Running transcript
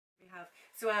have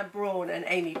Sue-Ann Braun and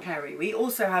Amy Perry. We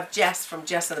also have Jess from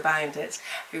Jess and the Bandits,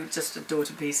 who just adore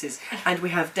to pieces. And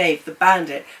we have Dave the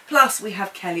Bandit. Plus we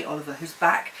have Kelly Oliver, who's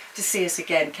back to see us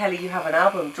again. Kelly, you have an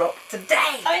album dropped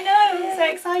today. I know, I'm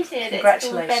so excited. Congratulations.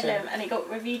 It's called Bedlam, and it got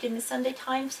reviewed in the Sunday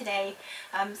Times today.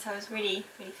 So I was really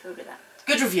thrilled with that.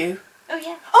 Good review. Oh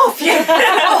yeah. Oh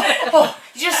yeah.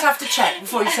 You just have to check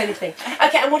before you say anything.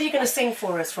 Okay, and what are you going to sing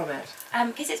for us from it?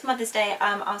 Because it's Mother's Day,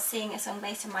 I'll sing a song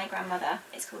based on my grandmother.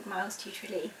 It's called Miles to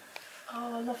Tralee.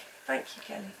 Oh, lovely. Thank you,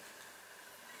 Kelly.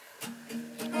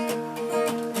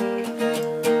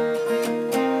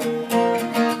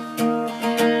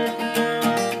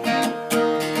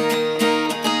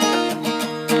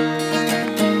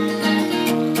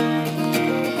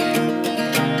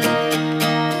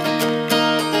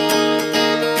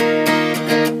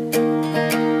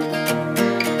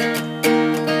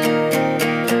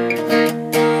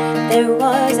 There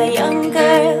was a young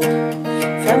girl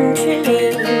from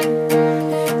Tralee,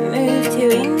 moved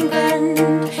to England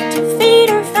to feed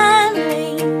her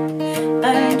family,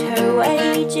 earned her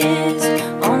wages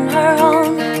on her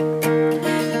own,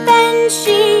 then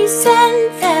she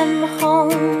sent them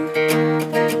home.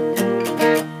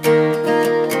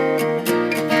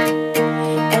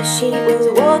 As she was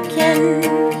walking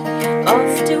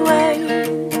off to work,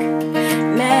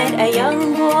 met a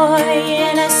young boy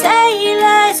in a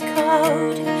sailor's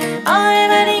coat.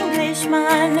 I'm an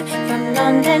Englishman from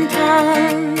London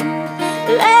town,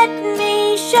 let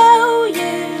me show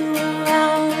you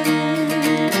around.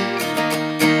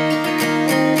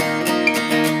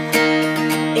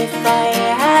 If I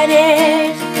had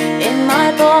it in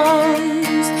my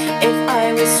bones, if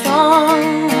I was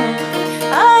strong,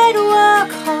 I'd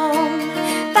walk home,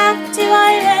 back to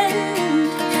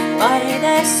Ireland by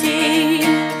the sea.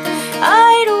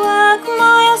 I'd walk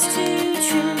miles to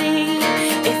Tralee.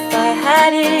 If I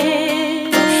had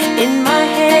it in my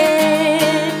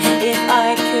head, if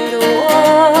I could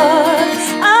walk,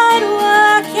 I'd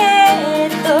walk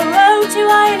it, the road to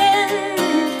Ireland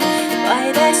by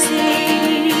the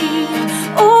sea.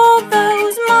 All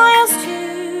those miles to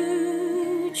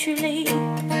Tralee.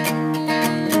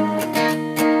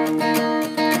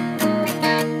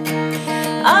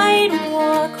 I'd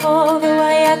walk all the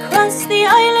way across the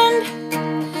island,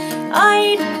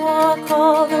 I'd walk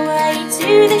all the way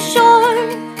to the shore,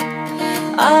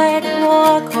 I'd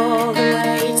walk all the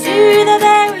way to the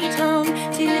very town,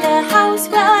 to the house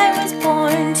where I was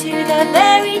born, to the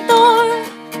very door.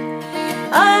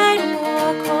 I'd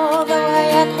walk all the way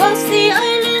across the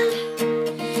island,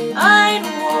 I'd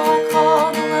walk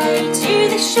all the way to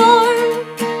the shore,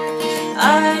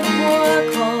 I'd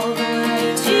walk all the way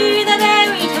to the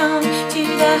very town, to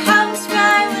the house where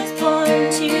I was born,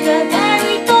 to the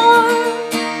very door.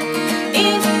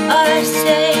 If our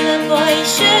sailor boy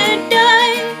should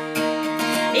die,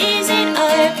 is it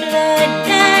our blood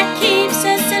that keeps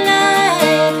us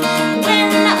alive?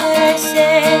 When our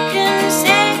second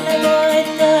sailor boy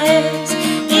dies,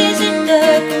 is it the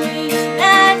grief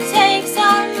that takes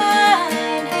our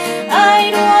mind?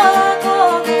 I'd walk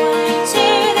all the way to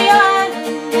the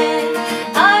island, and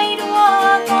I'd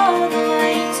walk all the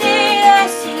way to the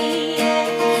sea,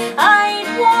 and I'd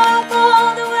walk all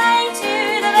the way to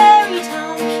the very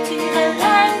town, to the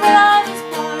land where I was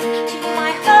born, to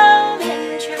my home in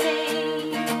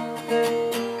Tralee.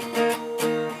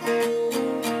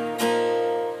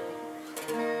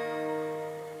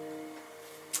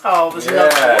 Oh, it was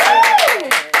lovely.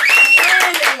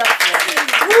 Really lovely.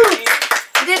 Woo.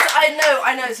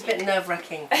 I know it's a bit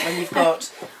nerve-wracking when you've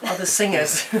got other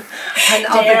singers and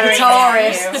other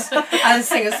guitarists and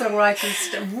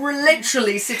singer-songwriters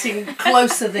literally sitting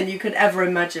closer than you could ever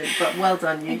imagine. But well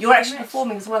done, you. You're actually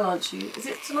performing as well, aren't you? Is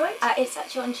it tonight? It's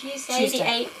actually on Tuesday, the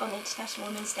 8th, on International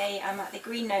Women's Day. I'm at the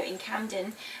Green Note in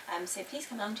Camden, so please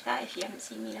come along to that if you haven't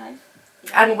seen me live.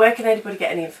 And where can anybody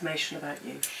get any information about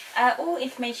you? All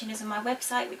information is on my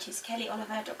website, which is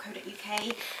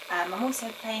kellyoliver.co.uk. I'm also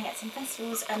playing at some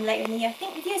festivals later in the year, I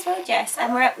think with you as well, Jess.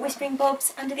 And we're at Whispering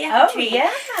Bob's under the apple tree.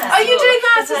 Yeah. Are you doing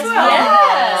that as well?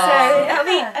 Yeah. So that'll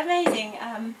be amazing.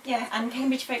 Yeah, and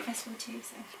Cambridge Folk Festival too.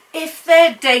 So. If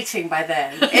they're dating by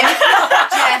then, if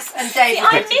Jess and Dave... See,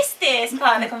 I missed this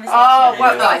part of the conversation. Oh,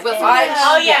 well, right. Well,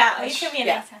 oh yeah, you fill me in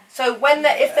later. So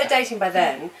if they're dating by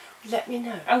then, let me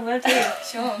know. Oh, will do.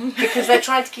 Sure. Because they're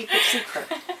trying to keep it secret.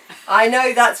 I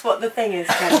know that's what the thing is,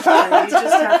 Ken. You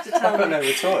just have to tell I've got me. no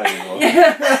retort anymore.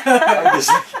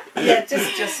 Yeah,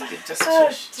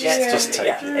 just take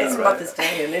it. It's Mother's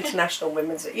Day and International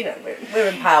Women's. You know, we're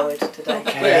empowered today.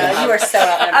 Okay. Yeah, you are so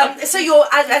outnumbered. So your,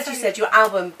 as you said, your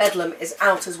album Bedlam is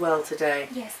out as well today.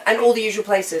 Yes. And all the usual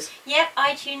places. Yep,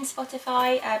 iTunes,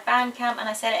 Spotify, Bandcamp, and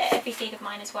I said it at every feed of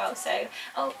mine as well. So,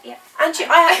 oh yeah. And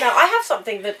I have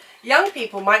something that young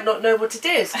people might not know what it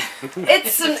is.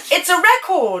 It's a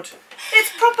record.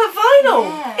 It's proper vinyl.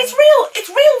 Yeah. It's real. It's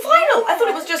real vinyl. I thought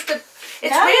it was just a.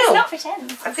 It's no, real. It's not pretend.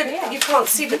 I'm It's good. real. You can't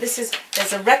see, but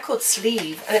there's a record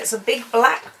sleeve, and it's a big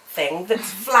black thing that's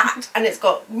flat, and it's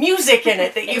got music in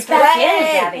it that you It's play. back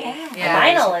in, Gabby.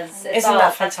 Yeah. Vinyl is. It's Isn't all,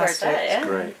 that that's where it's fantastic? at, yeah.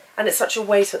 Great. And it's such a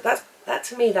way to that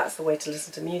to me that's the way to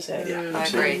listen to music. Yeah, I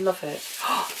absolutely. love it.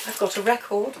 I've got a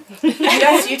record.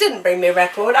 Yes, you didn't bring me a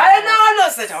record. I don't know. I'm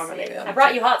not so I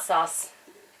brought you hot sauce.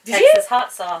 Did you? Texas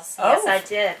hot sauce. Yes, Oh. I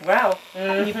did. Wow,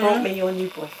 you brought me your new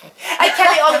boyfriend. Hey,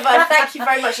 Kelly Oliver, thank you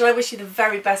very much, and I wish you the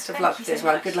very best of luck you as so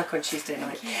well. much. Good luck on Tuesday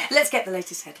night. Let's get the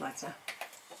latest headlines now.